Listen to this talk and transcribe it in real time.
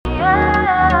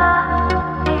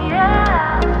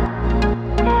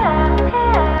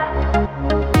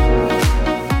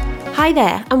Hi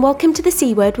there, and welcome to The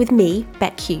C Word with me,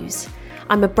 Beck Hughes.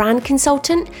 I'm a brand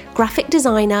consultant, graphic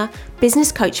designer,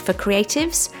 business coach for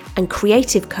creatives, and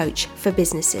creative coach for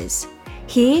businesses.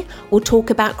 Here, we'll talk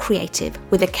about creative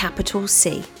with a capital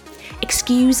C.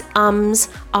 Excuse ums,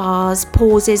 ahs,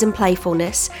 pauses, and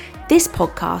playfulness. This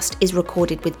podcast is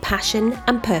recorded with passion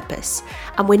and purpose,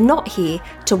 and we're not here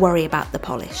to worry about the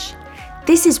polish.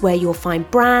 This is where you'll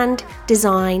find brand,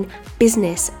 design,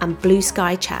 business, and blue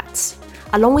sky chats.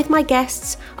 Along with my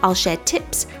guests, I'll share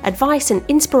tips, advice, and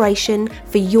inspiration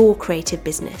for your creative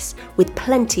business, with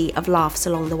plenty of laughs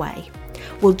along the way.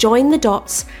 We'll join the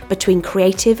dots between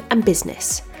creative and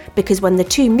business, because when the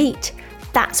two meet,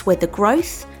 that's where the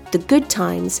growth, the good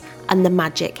times, and the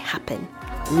magic happen.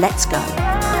 Let's go.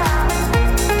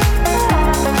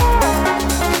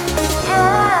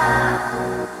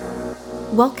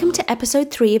 Welcome to episode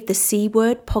 3 of the C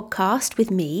Word podcast with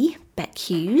me, Beck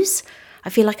Hughes. I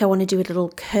feel like I want to do a little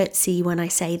curtsy when I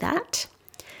say that.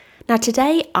 Now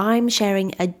today I'm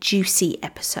sharing a juicy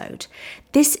episode.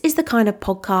 This is the kind of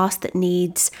podcast that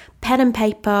needs pen and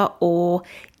paper or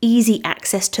easy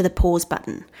access to the pause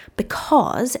button,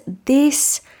 because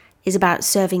this is about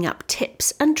serving up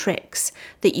tips and tricks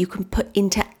that you can put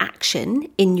into action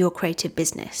in your creative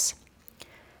business.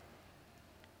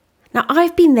 Now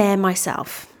I've been there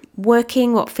myself,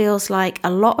 working what feels like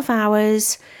a lot of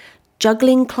hours,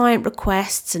 juggling client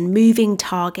requests and moving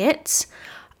targets,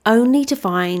 only to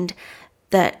find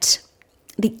that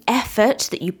the effort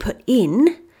that you put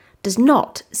in does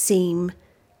not seem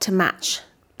to match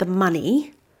the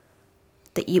money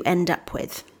that you end up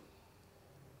with.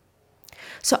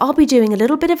 So I'll be doing a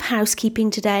little bit of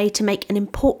housekeeping today to make an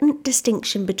important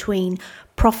distinction between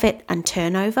profit and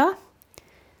turnover.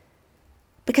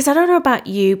 Because I don't know about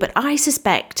you, but I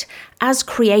suspect as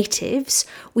creatives,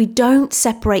 we don't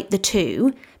separate the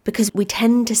two because we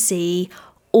tend to see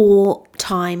all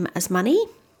time as money.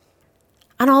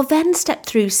 And I'll then step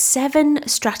through 7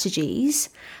 strategies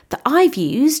that I've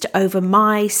used over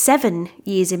my 7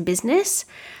 years in business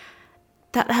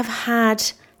that have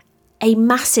had a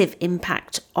massive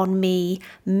impact on me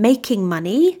making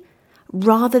money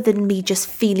rather than me just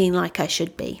feeling like I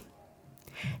should be.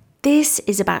 This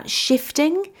is about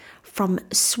shifting from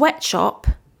sweatshop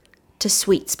to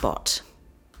sweet spot.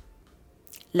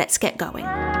 Let's get going.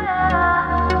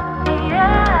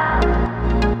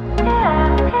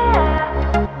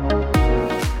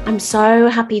 I'm so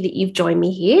happy that you've joined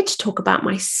me here to talk about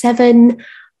my 7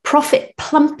 profit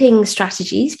plumping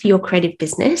strategies for your creative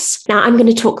business. Now, I'm going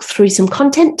to talk through some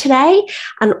content today,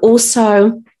 and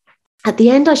also at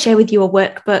the end, I'll share with you a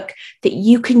workbook that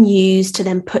you can use to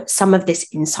then put some of this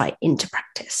insight into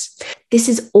practice. This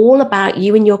is all about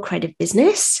you and your creative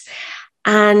business,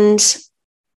 and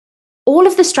all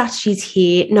of the strategies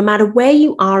here, no matter where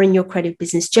you are in your creative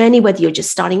business journey, whether you're just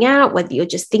starting out, whether you're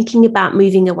just thinking about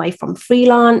moving away from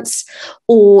freelance,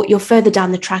 or you're further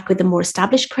down the track with a more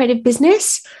established creative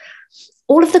business,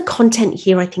 all of the content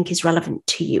here, I think, is relevant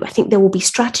to you. I think there will be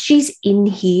strategies in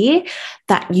here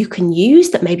that you can use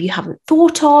that maybe you haven't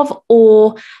thought of,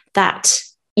 or that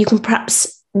you can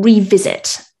perhaps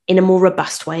revisit in a more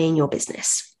robust way in your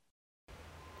business.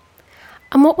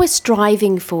 And what we're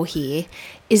striving for here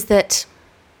is that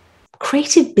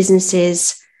creative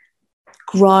businesses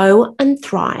grow and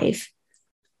thrive,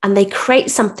 and they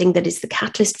create something that is the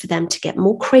catalyst for them to get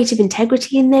more creative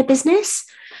integrity in their business,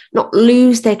 not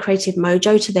lose their creative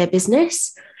mojo to their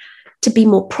business, to be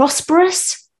more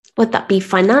prosperous, whether that be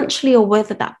financially or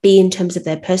whether that be in terms of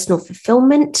their personal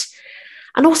fulfillment,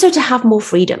 and also to have more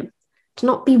freedom, to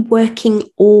not be working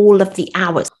all of the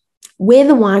hours. We're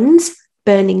the ones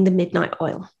burning the midnight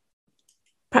oil.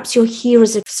 Perhaps you're here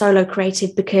as a solo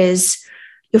creative because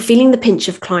you're feeling the pinch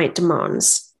of client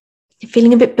demands. You're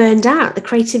feeling a bit burned out. The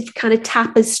creative kind of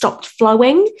tap has stopped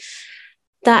flowing,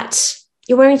 that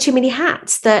you're wearing too many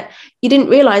hats, that you didn't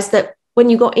realize that when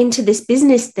you got into this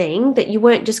business thing, that you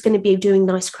weren't just going to be doing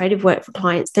nice creative work for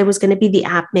clients. There was going to be the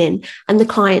admin and the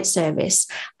client service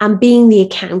and being the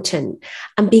accountant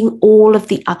and being all of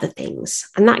the other things.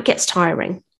 And that gets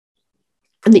tiring.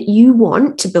 And that you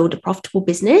want to build a profitable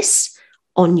business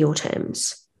on your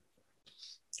terms.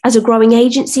 As a growing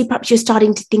agency, perhaps you're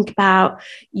starting to think about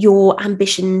your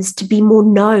ambitions to be more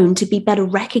known, to be better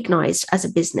recognized as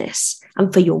a business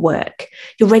and for your work.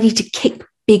 You're ready to kick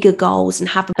bigger goals and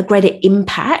have a greater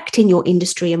impact in your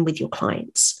industry and with your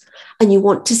clients. And you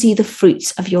want to see the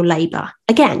fruits of your labor.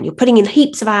 Again, you're putting in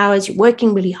heaps of hours, you're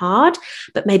working really hard,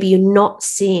 but maybe you're not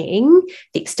seeing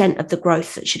the extent of the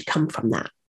growth that should come from that.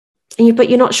 But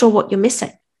you're not sure what you're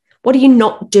missing. What are you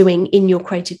not doing in your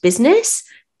creative business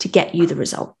to get you the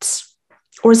results?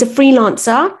 Or as a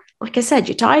freelancer, Like I said,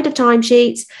 you're tired of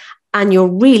timesheets and you're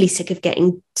really sick of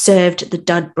getting served the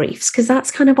dud briefs, because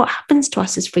that's kind of what happens to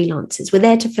us as freelancers. We're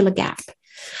there to fill a gap.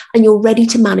 And you're ready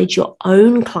to manage your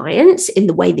own clients in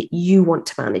the way that you want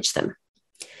to manage them.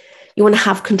 You want to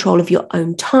have control of your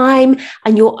own time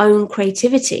and your own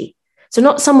creativity. So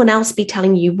not someone else be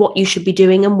telling you what you should be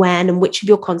doing and when and which of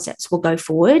your concepts will go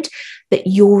forward, that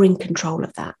you're in control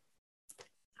of that.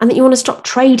 And that you want to stop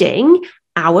trading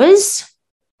hours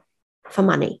for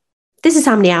money. This is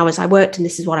how many hours I worked and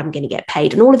this is what I'm going to get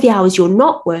paid. And all of the hours you're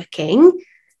not working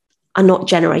are not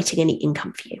generating any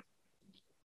income for you.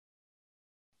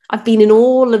 I've been in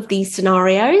all of these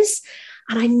scenarios,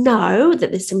 and I know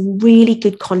that there's some really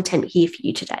good content here for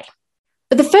you today.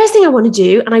 But the first thing I want to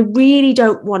do, and I really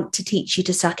don't want to teach you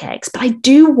to suck eggs, but I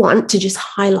do want to just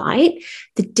highlight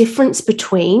the difference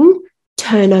between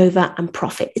turnover and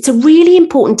profit. It's a really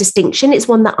important distinction. It's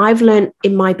one that I've learned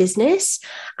in my business,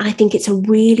 and I think it's a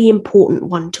really important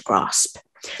one to grasp.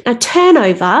 Now,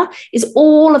 turnover is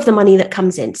all of the money that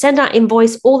comes in. Send out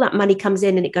invoice, all that money comes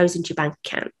in and it goes into your bank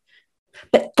account.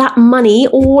 But that money,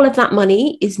 all of that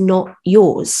money is not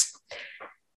yours.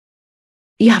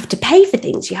 You have to pay for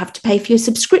things. You have to pay for your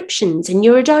subscriptions and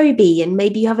your Adobe, and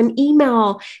maybe you have an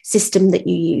email system that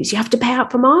you use. You have to pay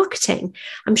out for marketing.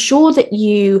 I'm sure that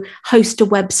you host a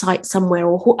website somewhere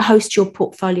or host your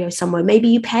portfolio somewhere. Maybe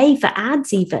you pay for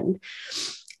ads even.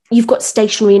 You've got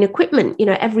stationery and equipment. You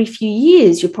know, every few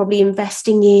years, you're probably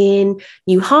investing in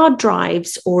new hard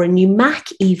drives or a new Mac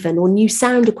even, or new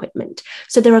sound equipment.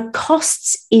 So there are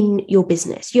costs in your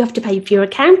business. You have to pay for your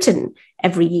accountant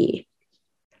every year.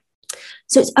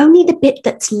 So it's only the bit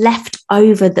that's left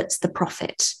over that's the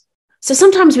profit. So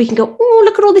sometimes we can go, oh,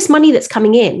 look at all this money that's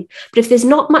coming in. But if there's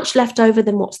not much left over,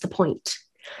 then what's the point?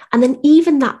 And then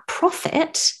even that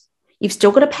profit, you've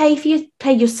still got to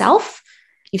pay yourself.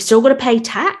 You've still got to pay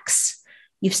tax.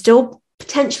 You've still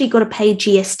potentially got to pay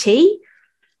GST.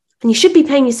 And you should be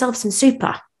paying yourself some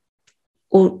super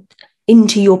or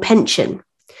into your pension.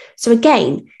 So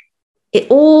again,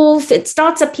 it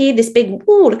starts up here, this big,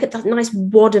 oh, look at that nice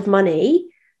wad of money.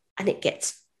 And it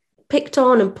gets picked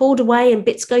on and pulled away, and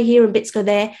bits go here and bits go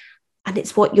there. And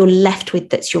it's what you're left with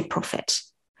that's your profit.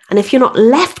 And if you're not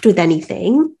left with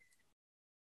anything,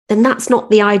 then that's not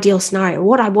the ideal scenario.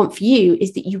 What I want for you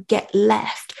is that you get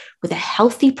left with a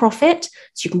healthy profit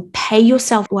so you can pay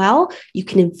yourself well, you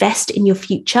can invest in your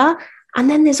future, and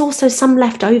then there's also some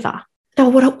left over. Now,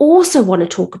 what I also want to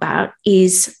talk about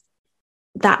is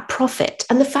that profit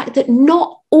and the fact that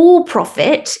not all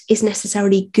profit is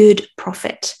necessarily good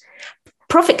profit.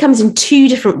 Profit comes in two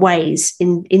different ways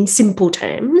in simple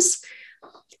terms.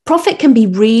 Profit can be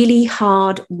really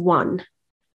hard won.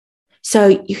 So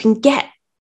you can get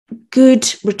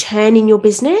good return in your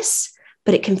business,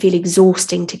 but it can feel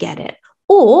exhausting to get it.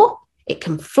 Or it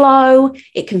can flow,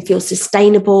 it can feel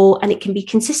sustainable, and it can be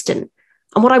consistent.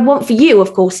 And what I want for you,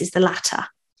 of course, is the latter.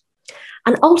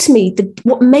 And ultimately,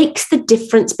 what makes the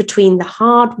difference between the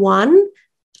hard won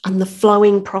and the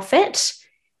flowing profit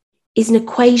is an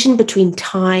equation between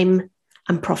time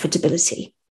and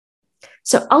profitability.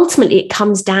 So ultimately, it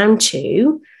comes down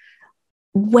to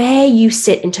where you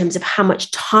sit in terms of how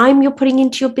much time you're putting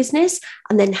into your business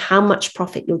and then how much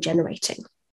profit you're generating.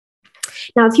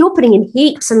 Now, if you're putting in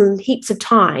heaps and heaps of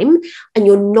time and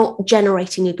you're not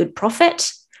generating a good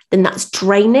profit, then that's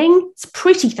draining, it's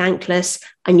pretty thankless,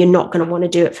 and you're not going to want to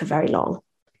do it for very long.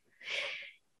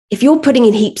 If you're putting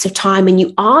in heaps of time and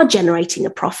you are generating a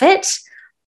profit,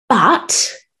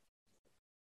 but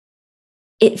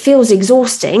it feels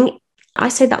exhausting, I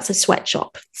say that's a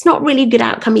sweatshop. It's not really a good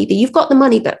outcome either. You've got the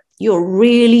money, but you're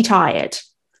really tired.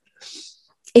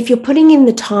 If you're putting in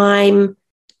the time,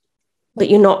 but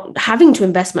you're not having to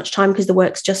invest much time because the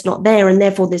work's just not there and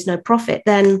therefore there's no profit,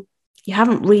 then you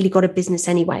haven't really got a business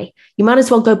anyway. You might as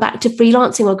well go back to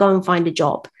freelancing or go and find a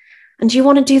job. And do you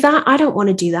want to do that? I don't want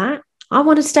to do that. I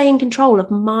want to stay in control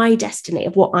of my destiny,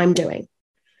 of what I'm doing.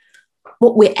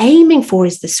 What we're aiming for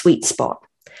is the sweet spot.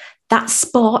 That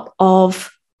spot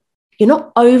of you're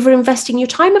not over-investing your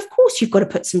time. Of course, you've got to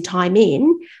put some time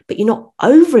in, but you're not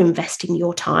over-investing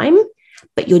your time,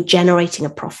 but you're generating a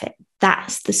profit.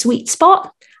 That's the sweet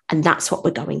spot, and that's what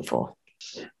we're going for.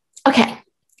 Okay,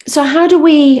 so how do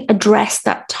we address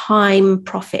that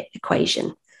time-profit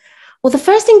equation? Well, the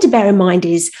first thing to bear in mind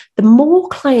is the more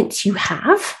clients you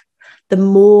have, the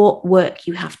more work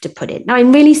you have to put in. Now,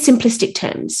 in really simplistic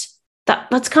terms,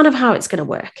 that's kind of how it's going to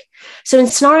work. So in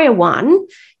scenario one,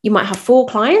 you might have 4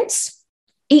 clients.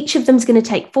 Each of them is going to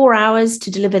take 4 hours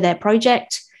to deliver their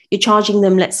project. You're charging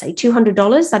them, let's say,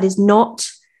 $200. That is not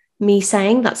me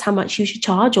saying that's how much you should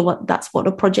charge, or that's what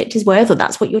a project is worth, or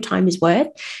that's what your time is worth.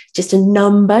 Just a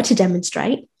number to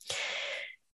demonstrate.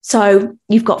 So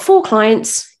you've got 4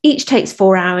 clients, each takes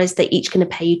 4 hours. They're each going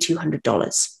to pay you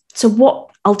 $200. So what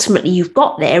ultimately you've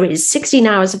got there is 16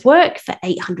 hours of work for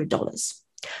 $800.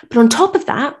 But on top of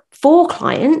that, 4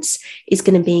 clients is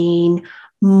going to mean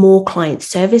more client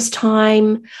service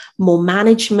time, more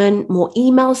management, more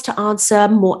emails to answer,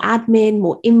 more admin,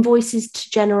 more invoices to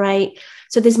generate.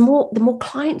 So the more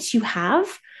clients you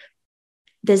have,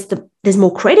 there's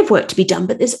more creative work to be done,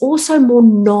 but there's also more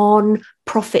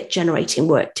non-profit generating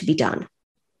work to be done.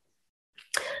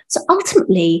 So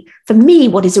ultimately, for me,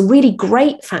 what is a really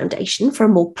great foundation for a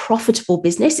more profitable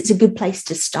business, it's a good place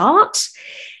to start,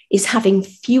 is having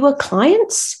fewer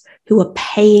clients who are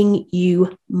paying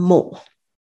you more.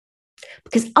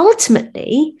 Because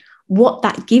ultimately, what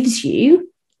that gives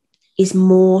you is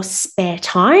more spare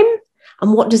time.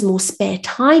 And what does more spare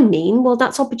time mean? Well,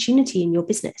 that's opportunity in your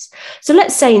business. So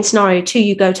let's say in scenario 2,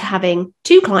 you go to having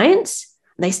 2 clients,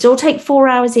 and they still take 4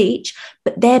 hours each,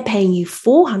 but they're paying you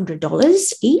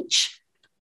 $400 each.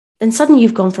 Then suddenly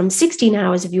you've gone from 16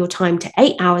 hours of your time to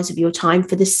 8 hours of your time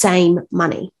for the same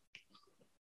money.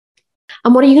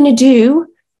 And what are you going to do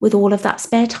with all of that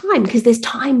spare time? Because there's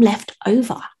time left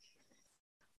over.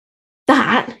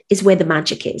 That is where the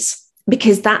magic is,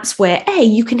 because that's where,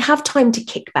 you can have time to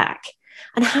kick back.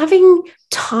 And having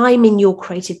time in your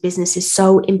creative business is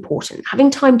so important.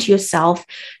 Having time to yourself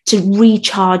to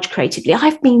recharge creatively.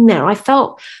 I've been there. I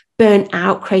felt burnt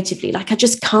out creatively. Like I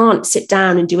just can't sit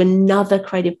down and do another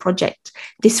creative project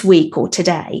this week or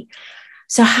today.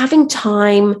 So having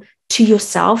time to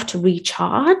yourself to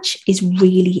recharge is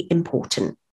really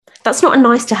important. That's not a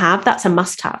nice to have. That's a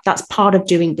must have. That's part of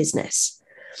doing business.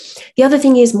 The other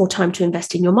thing is more time to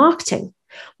invest in your marketing.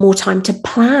 More time to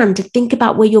plan, to think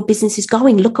about where your business is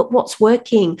going. Look at what's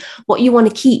working, what you want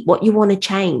to keep, what you want to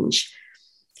change.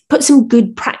 Put some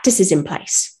good practices in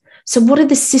place. So what are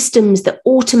the systems, the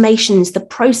automations, the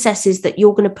processes that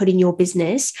you're going to put in your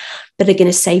business that are going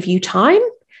to save you time,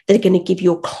 that are going to give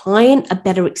your client a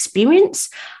better experience,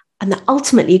 and that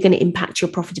ultimately are going to impact your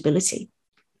profitability?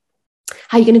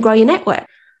 How are you going to grow your network?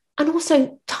 And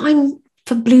also time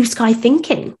for blue sky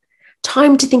thinking.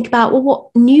 Time to think about, well,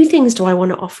 what new things do I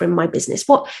want to offer in my business?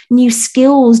 What new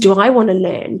skills do I want to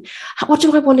learn? What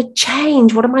do I want to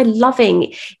change? What am I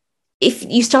loving? If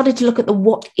you started to look at the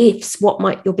what ifs, what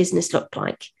might your business look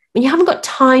like? When you haven't got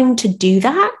time to do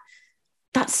that,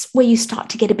 that's where you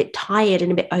start to get a bit tired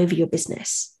and a bit over your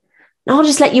business. Now, I'll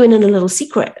just let you in on a little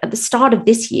secret. At the start of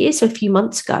this year, so a few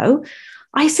months ago,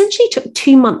 I essentially took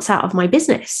 2 months out of my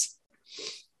business.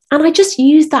 And I just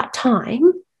used that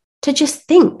time to just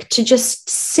think, to just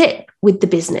sit with the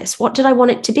business. What did I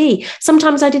want it to be?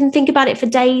 Sometimes I didn't think about it for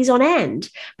days on end,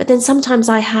 but then sometimes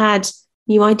I had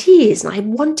new ideas and I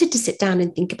wanted to sit down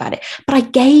and think about it, but I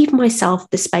gave myself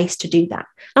the space to do that.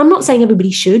 I'm not saying everybody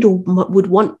should or would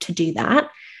want to do that,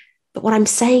 but what I'm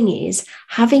saying is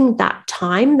having that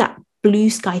time, that blue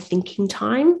sky thinking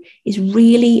time, is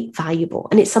really valuable,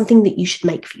 and it's something that you should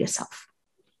make for yourself.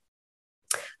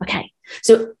 Okay,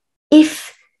 so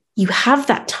if you have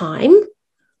that time,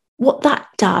 what that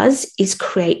does is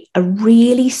create a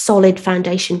really solid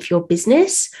foundation for your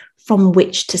business from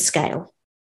which to scale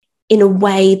in a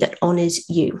way that honors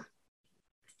you.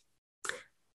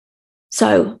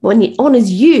 So when it honors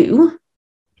you,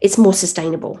 it's more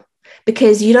sustainable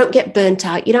because you don't get burnt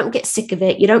out, you don't get sick of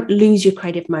it, you don't lose your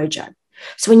creative mojo.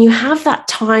 So when you have that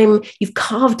time, you've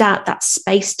carved out that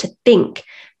space to think,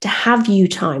 to have you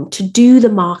time, to do the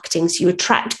marketing so you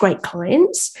attract great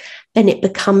clients, then it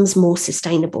becomes more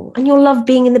sustainable and you'll love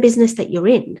being in the business that you're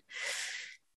in.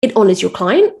 It honors your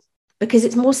client because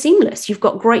it's more seamless. You've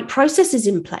got great processes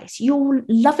in place. You're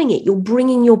loving it. You're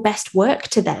bringing your best work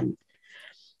to them.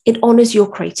 It honors your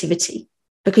creativity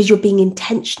because you're being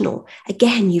intentional.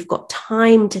 Again, you've got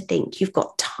time to think. You've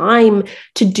got time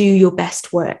to do your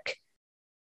best work.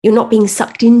 You're not being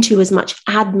sucked into as much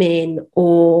admin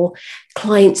or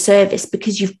client service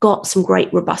because you've got some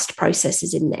great robust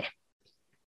processes in there.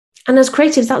 And as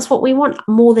creatives, that's what we want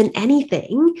more than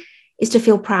anything, is to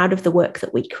feel proud of the work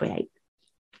that we create.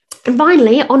 And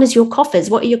finally, it honors your coffers.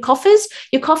 What are your coffers?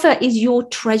 Your coffer is your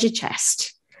treasure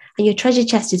chest. And your treasure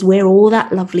chest is where all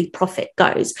that lovely profit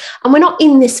goes. And we're not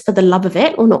in this for the love of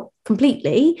it, or not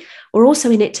completely. We're also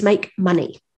in it to make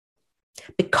money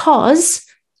because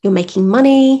you're making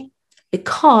money,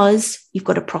 because you've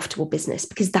got a profitable business,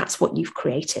 because that's what you've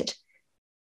created.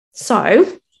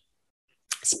 So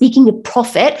speaking of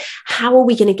profit, how are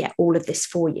we going to get all of this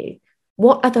for you?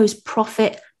 What are those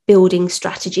profit building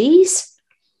strategies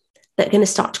that are going to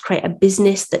start to create a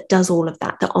business that does all of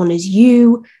that, that honors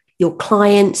you, your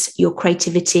clients, your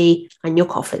creativity, and your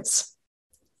coffers.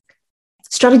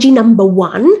 Strategy number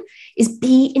 1 is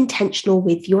be intentional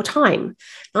with your time.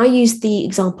 I use the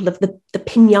example of the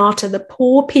piñata, the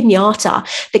poor piñata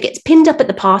that gets pinned up at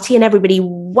the party and everybody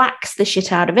whacks the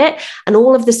shit out of it, and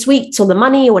all of the sweets or the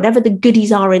money or whatever the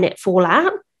goodies are in it fall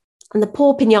out. And the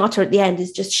poor piñata at the end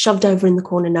is just shoved over in the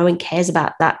corner. No one cares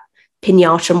about that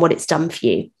piñata and what it's done for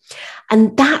you.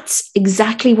 And that's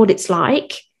exactly what it's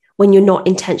like when you're not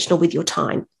intentional with your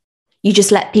time. You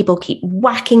just let people keep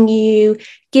whacking you.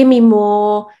 Give me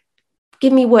more.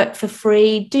 Give me work for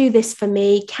free. Do this for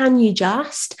me. Can you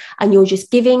just? And you're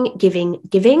just giving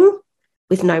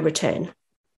with no return.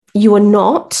 You are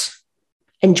not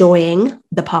enjoying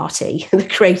the party, the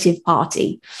creative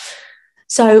party.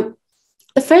 So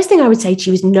the first thing I would say to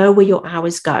you is know where your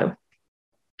hours go.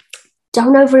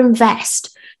 Don't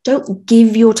overinvest. Don't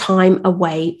give your time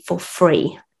away for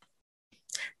free.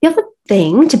 The other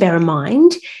thing to bear in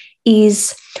mind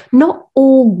is not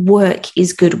all work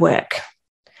is good work.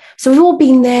 So we've all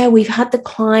been there. We've had the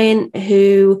client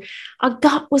who our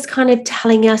gut was kind of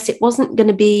telling us it wasn't going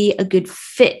to be a good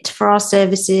fit for our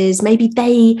services. Maybe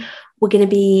they were going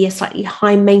to be a slightly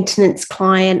high maintenance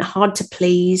client, hard to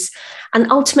please.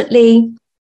 And ultimately,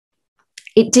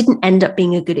 it didn't end up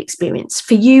being a good experience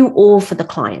for you or for the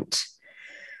client.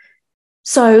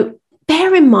 So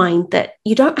bear in mind that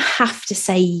you don't have to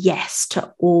say yes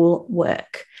to all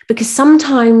work, because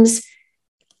sometimes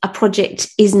a project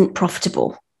isn't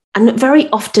profitable. And very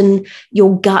often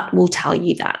your gut will tell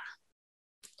you that.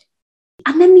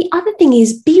 And then the other thing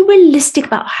is be realistic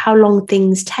about how long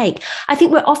things take. I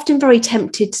think we're often very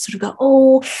tempted to sort of go,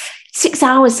 oh, 6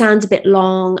 hours sounds a bit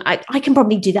long. I can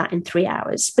probably do that in 3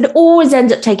 hours, but it always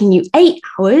ends up taking you 8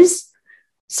 hours.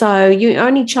 So you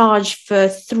only charge for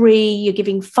 3, you're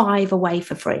giving 5 away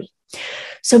for free.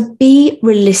 So be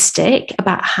realistic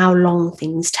about how long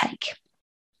things take.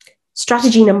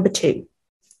 Strategy number 2,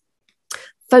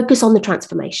 focus on the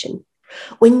transformation.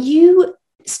 When you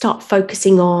start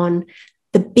focusing on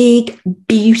the big,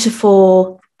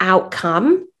 beautiful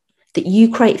outcome that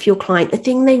you create for your client, the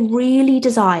thing they really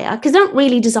desire, because they don't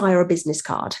really desire a business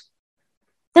card.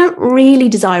 They don't really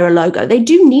desire a logo. They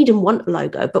do need and want a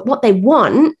logo, but what they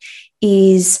want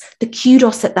is the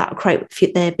kudos that will create for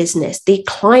their business, the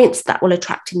clients that will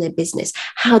attract in their business,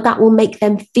 how that will make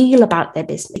them feel about their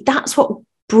business. That's what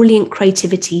brilliant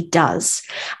creativity does.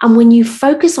 And when you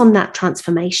focus on that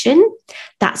transformation,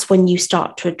 that's when you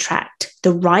start to attract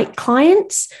the right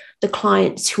clients, the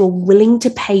clients who are willing to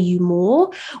pay you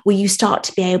more, where you start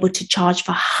to be able to charge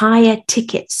for higher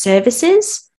ticket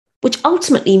services, which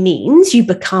ultimately means you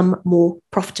become more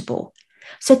profitable.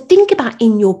 So think about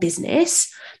in your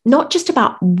business, not just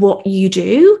about what you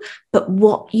do, but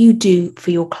what you do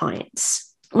for your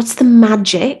clients. What's the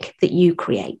magic that you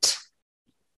create?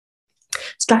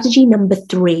 Strategy number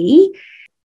 3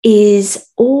 is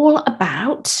all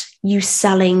about you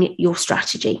selling your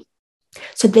strategy.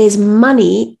 So there's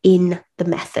money in the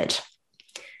method.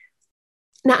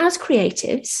 Now, as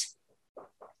creatives,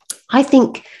 I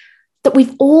think that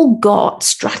we've all got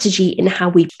strategy in how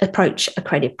we approach a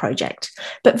creative project,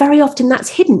 but very often that's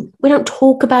hidden. We don't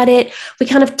talk about it. We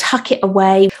kind of tuck it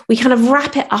away. We kind of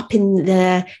wrap it up in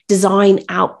the design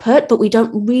output, but we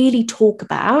don't really talk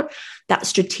about that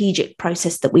strategic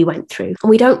process that we went through.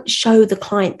 And we don't show the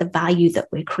client the value that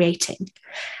we're creating.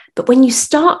 But when you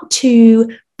start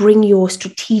to bring your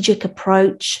strategic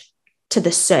approach to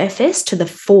the surface, to the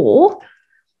fore,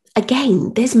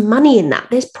 again, there's money in that.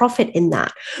 There's profit in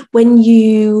that. When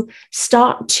you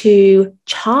start to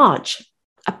charge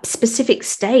a specific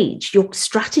stage, your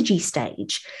strategy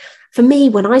stage. For me,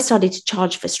 when I started to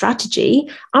charge for strategy,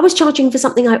 I was charging for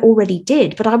something I already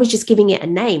did, but I was just giving it a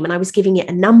name and I was giving it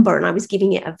a number and I was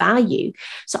giving it a value.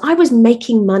 So I was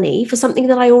making money for something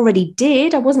that I already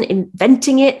did. I wasn't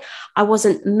inventing it. I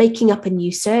wasn't making up a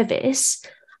new service.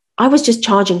 I was just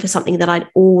charging for something that I'd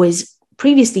always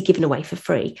previously given away for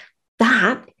free.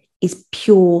 That is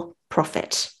pure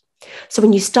profit. So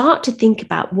when you start to think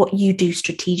about what you do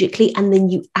strategically and then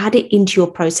you add it into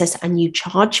your process and you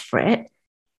charge for it,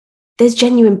 there's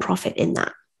genuine profit in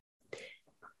that.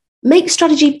 Make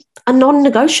strategy a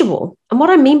non-negotiable. And what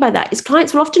I mean by that is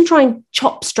clients will often try and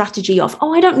chop strategy off.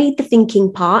 Oh, I don't need the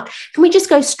thinking part. Can we just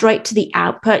go straight to the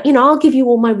output? I'll give you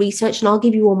all my research and I'll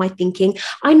give you all my thinking.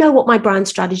 I know what my brand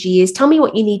strategy is. Tell me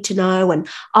what you need to know and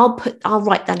I'll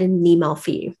write that in an email for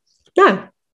you. No,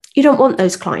 you don't want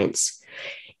those clients.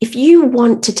 If you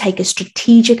want to take a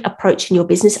strategic approach in your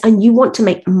business and you want to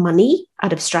make money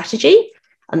out of strategy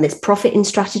and there's profit in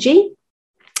strategy,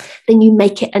 then you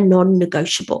make it a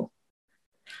non-negotiable.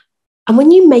 And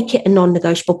when you make it a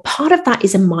non-negotiable, part of that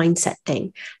is a mindset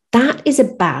thing. That is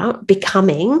about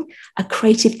becoming a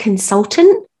creative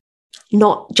consultant,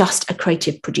 not just a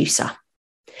creative producer.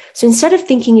 So instead of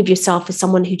thinking of yourself as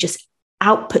someone who just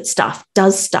outputs stuff,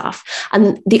 does stuff,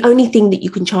 and the only thing that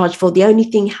you can charge for, the only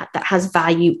thing that has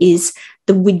value is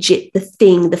the widget, the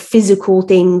thing, the physical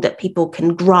thing that people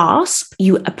can grasp,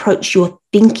 you approach your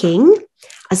thinking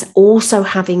as also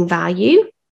having value,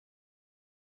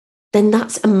 then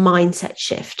that's a mindset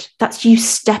shift. That's you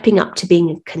stepping up to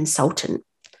being a consultant.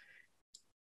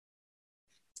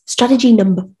 Strategy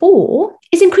number 4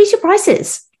 is increase your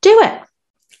prices. Do it.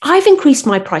 I've increased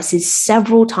my prices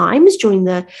several times during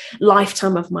the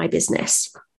lifetime of my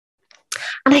business.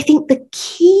 And I think the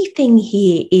key thing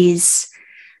here is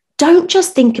don't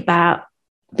just think about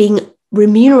being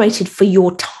remunerated for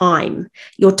your time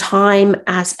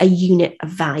as a unit of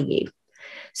value.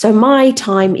 So my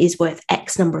time is worth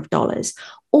X number of dollars.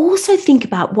 Also think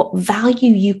about what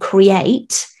value you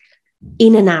create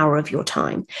in an hour of your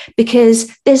time,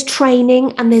 because there's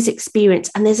training and there's experience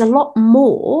and there's a lot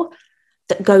more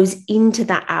that goes into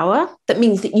that hour. That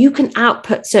means that you can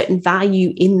output certain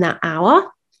value in that hour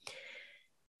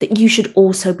that you should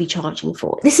also be charging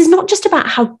for. This is not just about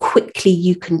how quickly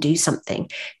you can do something.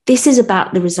 This is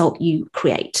about the result you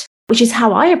create, which is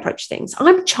how I approach things.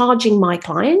 I'm charging my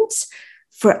clients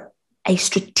for a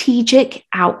strategic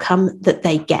outcome that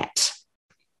they get.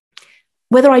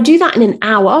 Whether I do that in an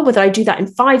hour, whether I do that in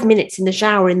 5 minutes in the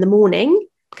shower in the morning,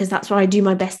 because that's where I do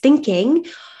my best thinking,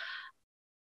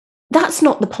 that's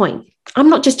not the point. I'm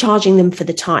not just charging them for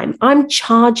the time. I'm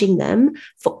charging them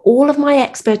for all of my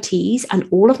expertise and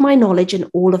all of my knowledge and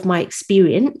all of my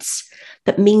experience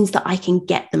that means that I can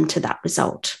get them to that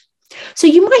result. So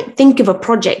you might think of a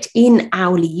project in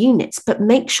hourly units, but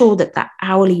make sure that that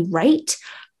hourly rate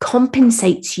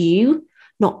compensates you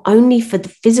not only for the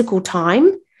physical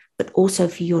time, but also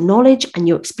for your knowledge and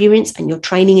your experience and your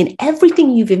training and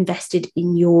everything you've invested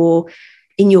in your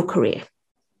career.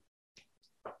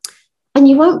 And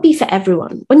you won't be for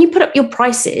everyone. When you put up your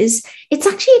prices, it's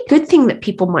actually a good thing that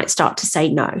people might start to say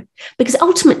no. Because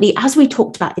ultimately, as we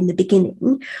talked about in the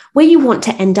beginning, where you want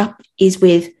to end up is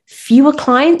with fewer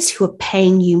clients who are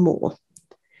paying you more.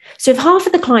 So if half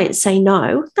of the clients say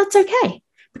no, that's okay,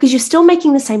 because you're still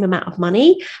making the same amount of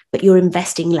money, but you're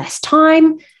investing less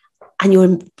time, and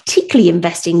you're particularly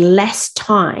investing less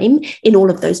time in all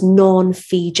of those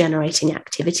non-fee generating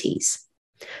activities.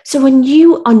 So when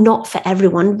you are not for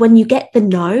everyone, when you get the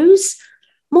no's,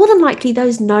 more than likely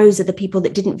those no's are the people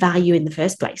that didn't value in the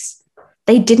first place.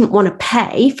 They didn't want to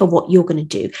pay for what you're going to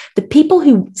do. The people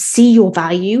who see your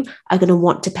value are going to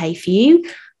want to pay for you,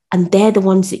 and they're the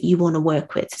ones that you want to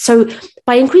work with. So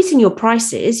by increasing your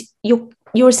prices, you're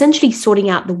essentially sorting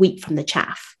out the wheat from the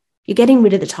chaff. You're getting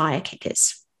rid of the tire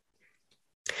kickers.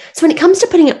 So when it comes to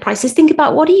putting up prices, think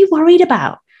about, what are you worried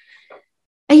about?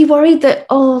 Are you worried that,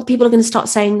 people are going to start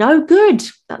saying no? Good.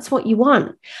 That's what you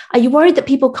want. Are you worried that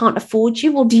people can't afford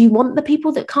you? Or do you want the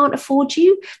people that can't afford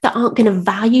you, that aren't going to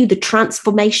value the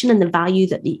transformation and the value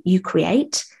that you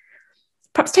create?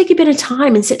 Perhaps take a bit of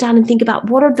time and sit down and think about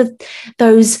what are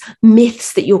those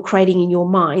myths that you're creating in your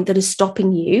mind that are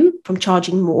stopping you from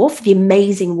charging more for the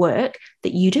amazing work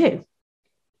that you do.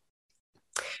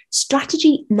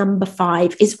 Strategy number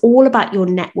 5 is all about your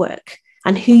network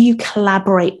and who you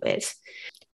collaborate with.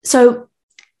 So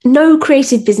no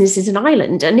creative business is an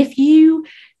island. And if you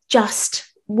just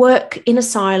work in a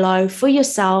silo for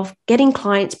yourself, getting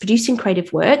clients, producing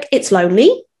creative work, it's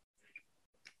lonely.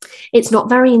 It's not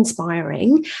very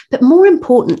inspiring. But more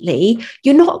importantly,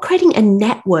 you're not creating a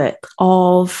network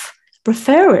of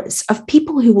referrers, of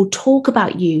people who will talk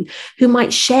about you, who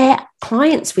might share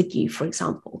clients with you, for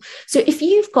example. So if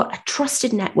you've got a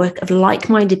trusted network of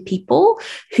like-minded people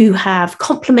who have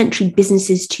complementary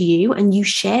businesses to you, and you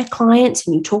share clients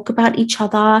and you talk about each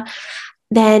other,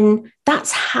 then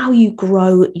that's how you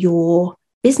grow your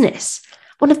business.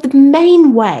 One of the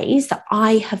main ways that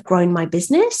I have grown my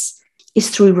business is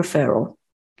through referral.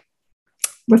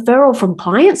 Referral from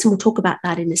clients, and we'll talk about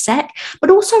that in a sec, but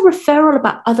also referral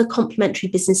about other complementary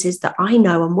businesses that I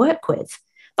know and work with,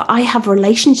 that I have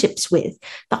relationships with,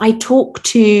 that I talk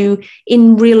to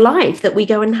in real life, that we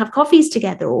go and have coffees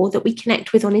together, or that we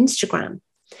connect with on Instagram.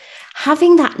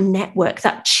 Having that network,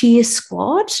 that cheer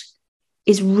squad,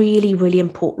 is really, really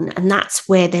important. And that's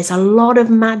where there's a lot of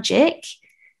magic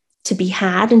to be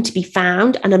had and to be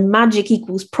found, and a magic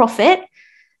equals profit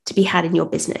to be had in your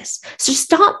business. So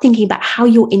start thinking about how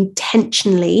you're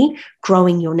intentionally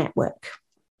growing your network.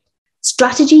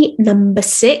 Strategy number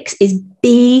 6 is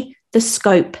be the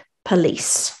scope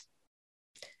police.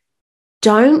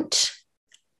 Don't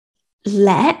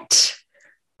let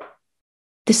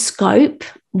the scope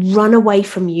run away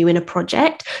from you in a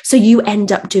project, so you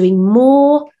end up doing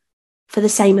more for the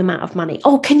same amount of money.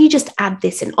 Oh, can you just add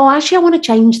this in? Oh, actually, I want to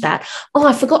change that. Oh,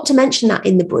 I forgot to mention that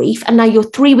in the brief. And now you're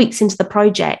 3 weeks into the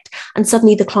project and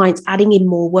suddenly the client's adding in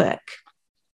more work.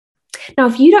 Now,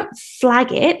 if you don't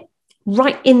flag it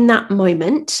right in that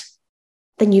moment,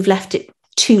 then you've left it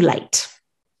too late.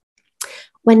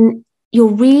 When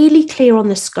you're really clear on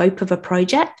the scope of a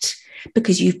project,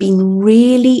 because you've been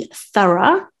really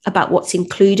thorough about what's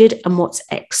included and what's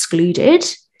excluded,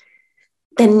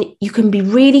 then you can be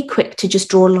really quick to just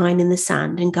draw a line in the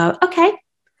sand and go, okay,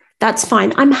 that's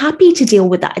fine. I'm happy to deal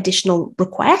with that additional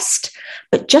request,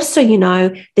 but just so you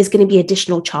know, there's going to be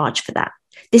additional charge for that.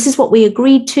 This is what we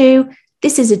agreed to.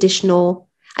 This is additional.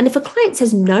 And if a client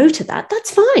says no to that,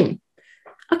 that's fine.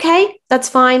 Okay, that's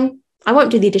fine. I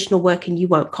won't do the additional work and you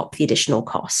won't cop the additional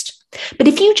cost. But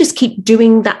if you just keep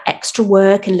doing that extra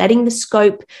work and letting the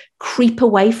scope creep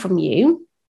away from you,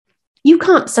 you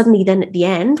can't suddenly then at the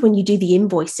end, when you do the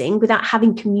invoicing, without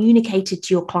having communicated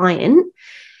to your client,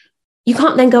 you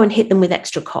can't then go and hit them with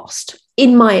extra cost,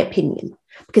 in my opinion,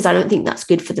 because I don't think that's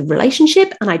good for the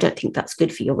relationship and I don't think that's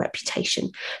good for your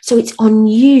reputation. So it's on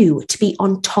you to be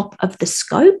on top of the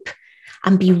scope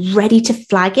and be ready to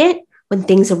flag it when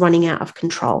things are running out of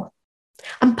control.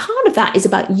 And part of that is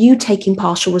about you taking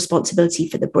partial responsibility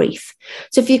for the brief.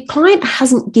 So if your client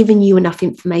hasn't given you enough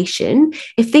information,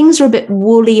 if things are a bit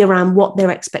woolly around what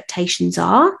their expectations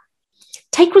are,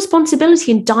 take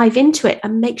responsibility and dive into it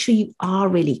and make sure you are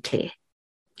really clear.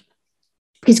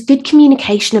 Because good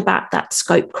communication about that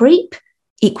scope creep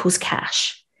equals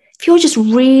cash. If you're just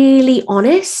really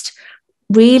honest,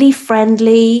 really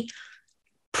friendly,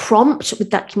 prompt with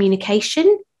that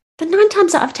communication, but 9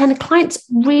 times out of 10, a client's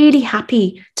really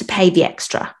happy to pay the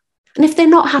extra. And if they're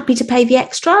not happy to pay the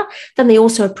extra, then they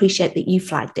also appreciate that you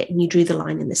flagged it and you drew the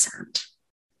line in the sand.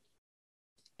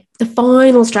 The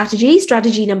final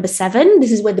strategy number 7,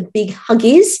 this is where the big hug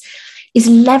is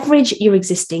leverage your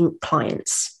existing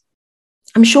clients.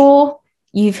 I'm sure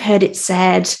you've heard it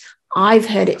said, I've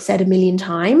heard it said a million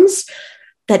times,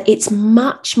 that it's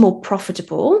much more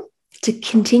profitable to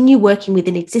continue working with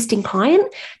an existing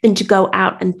client than to go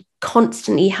out and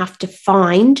constantly have to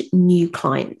find new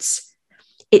clients.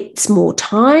 It's more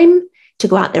time to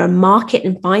go out there and market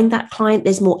and find that client.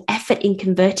 There's more effort in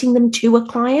converting them to a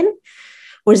client.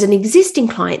 Whereas an existing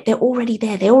client, they're already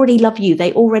there. They already love you.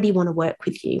 They already want to work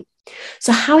with you.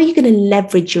 So how are you going to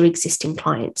leverage your existing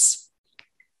clients?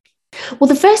 Well,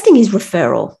 the first thing is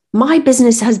referral. My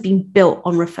business has been built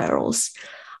on referrals.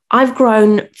 I've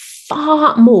grown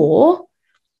far more,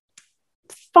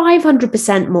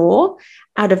 500% more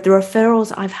out of the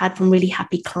referrals I've had from really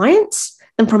happy clients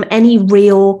than from any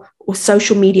reel or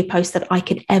social media post that I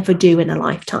could ever do in a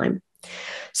lifetime.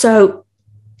 So,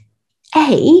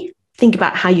 think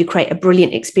about how you create a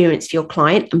brilliant experience for your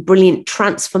client and brilliant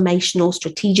transformational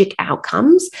strategic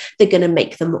outcomes that are going to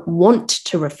make them want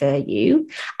to refer you.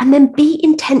 And then be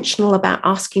intentional about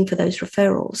asking for those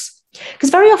referrals.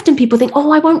 Because very often people think,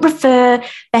 oh, I won't refer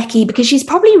Becky because she's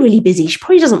probably really busy. She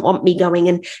probably doesn't want me going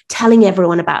and telling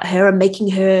everyone about her and making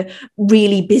her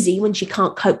really busy when she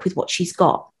can't cope with what she's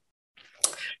got.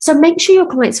 So make sure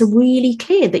your clients are really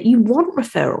clear that you want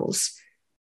referrals.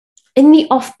 In the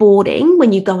offboarding,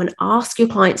 when you go and ask your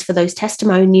clients for those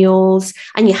testimonials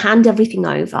and you hand everything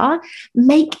over,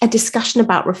 make a discussion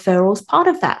about referrals part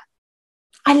of that.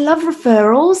 I love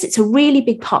referrals. It's a really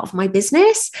big part of my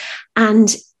business.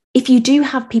 And if you do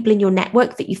have people in your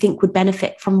network that you think would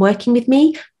benefit from working with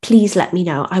me, please let me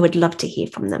know. I would love to hear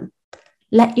from them.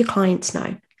 Let your clients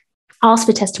know. Ask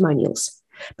for testimonials.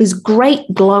 Because great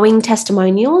glowing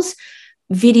testimonials,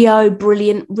 video,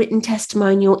 brilliant written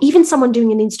testimonial, even someone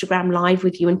doing an Instagram live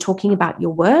with you and talking about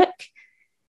your work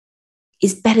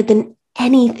is better than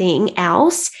anything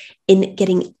else in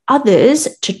getting others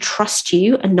to trust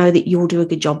you and know that you'll do a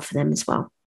good job for them as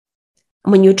well.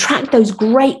 And when you attract those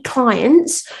great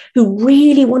clients who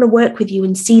really want to work with you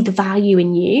and see the value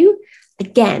in you,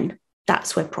 again,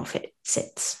 that's where profit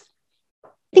sits.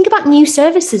 Think about new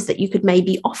services that you could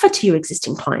maybe offer to your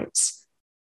existing clients.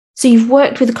 So you've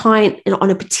worked with a client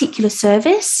on a particular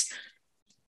service,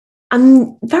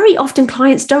 and very often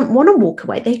clients don't want to walk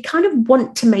away. They kind of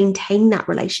want to maintain that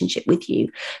relationship with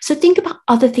you. So think about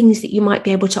other things that you might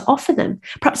be able to offer them,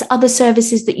 perhaps other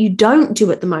services that you don't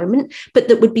do at the moment, but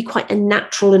that would be quite a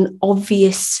natural and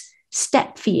obvious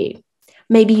step for you.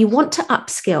 Maybe you want to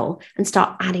upskill and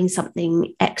start adding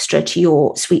something extra to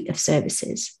your suite of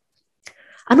services.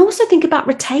 And also think about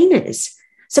retainers.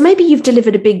 So maybe you've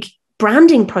delivered a big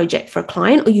branding project for a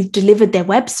client or you've delivered their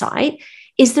website.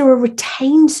 Is there a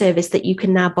retained service that you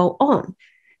can now bolt on?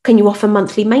 Can you offer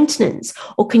monthly maintenance?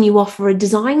 Or can you offer a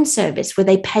design service where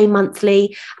they pay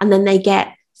monthly and then they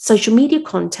get social media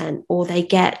content, or they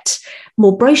get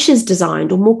more brochures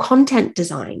designed or more content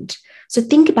designed? So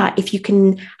think about if you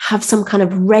can have some kind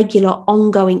of regular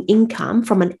ongoing income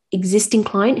from an existing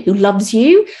client who loves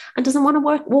you and doesn't want to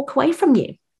walk away from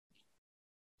you.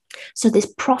 So there's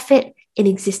profit in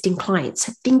existing clients.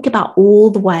 So think about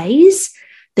all the ways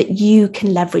that you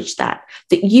can leverage that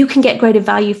you can get greater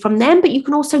value from them, but you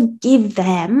can also give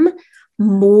them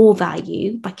more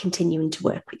value by continuing to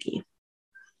work with you.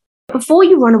 Before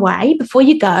you run away, before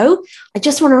you go, I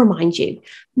just want to remind you,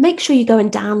 make sure you go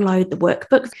and download the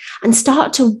workbook and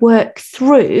start to work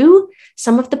through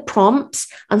some of the prompts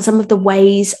and some of the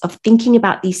ways of thinking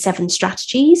about these 7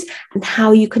 strategies and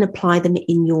how you can apply them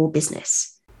in your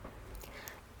business.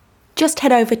 Just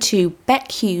head over to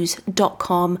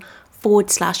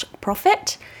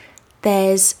beckhughes.com/profit.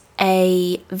 There's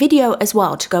a video as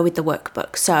well to go with the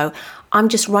workbook. So I'm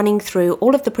just running through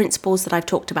all of the principles that I've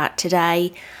talked about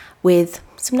today with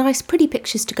some nice pretty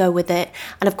pictures to go with it.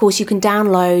 And of course, you can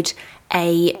download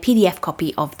a PDF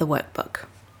copy of the workbook.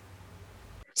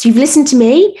 So you've listened to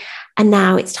me, and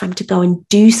now it's time to go and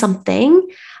do something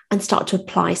and start to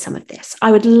apply some of this.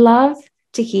 I would love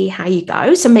to hear how you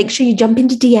go. So make sure you jump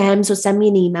into DMs or send me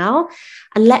an email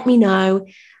and let me know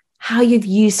how you've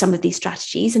used some of these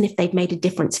strategies and if they've made a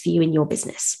difference for you in your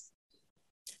business.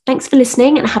 Thanks for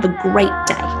listening and have a great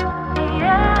day.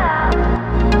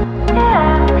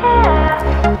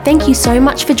 Thank you so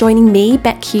much for joining me,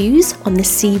 Beck Hughes, on the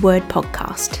C Word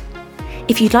podcast.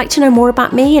 If you'd like to know more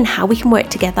about me and how we can work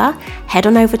together, head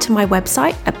on over to my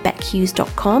website at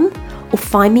beckhughes.com or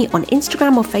find me on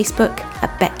Instagram or Facebook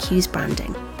at Beck Hughes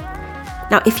Branding.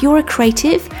 Now, if you're a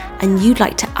creative and you'd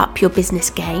like to up your business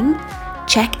game,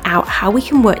 check out how we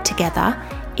can work together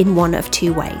in one of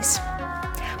 2 ways.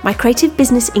 My Creative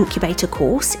Business Incubator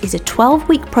course is a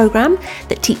 12-week program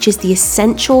that teaches the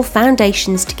essential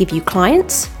foundations to give you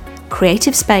clients,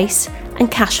 creative space,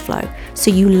 and cash flow so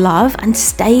you love and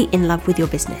stay in love with your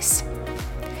business.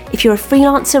 If you're a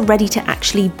freelancer ready to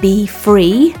actually be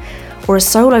free, or a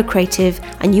solo creative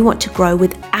and you want to grow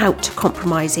without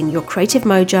compromising your creative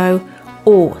mojo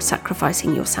or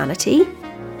sacrificing your sanity,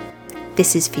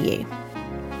 this is for you.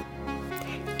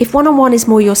 If one-on-one is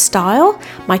more your style,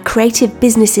 my Creative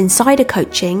Business Insider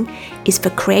coaching is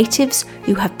for creatives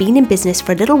who have been in business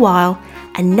for a little while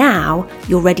and now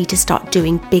you're ready to start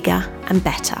doing bigger and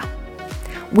better.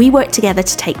 We work together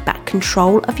to take back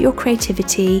control of your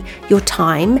creativity, your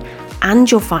time,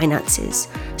 and your finances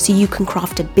so you can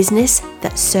craft a business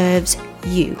that serves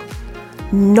you,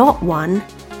 not one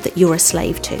that you're a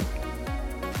slave to.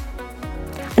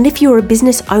 And if you're a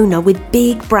business owner with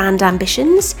big brand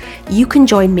ambitions, you can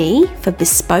join me for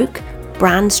bespoke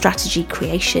brand strategy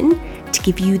creation to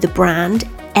give you the brand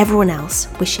everyone else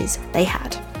wishes they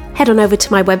had. Head on over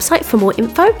to my website for more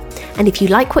info. And if you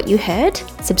like what you heard,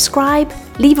 subscribe,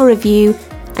 leave a review,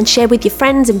 and share with your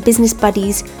friends and business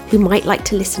buddies who might like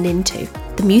to listen in too.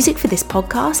 The music for this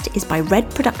podcast is by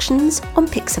Red Productions on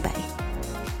Pixabay.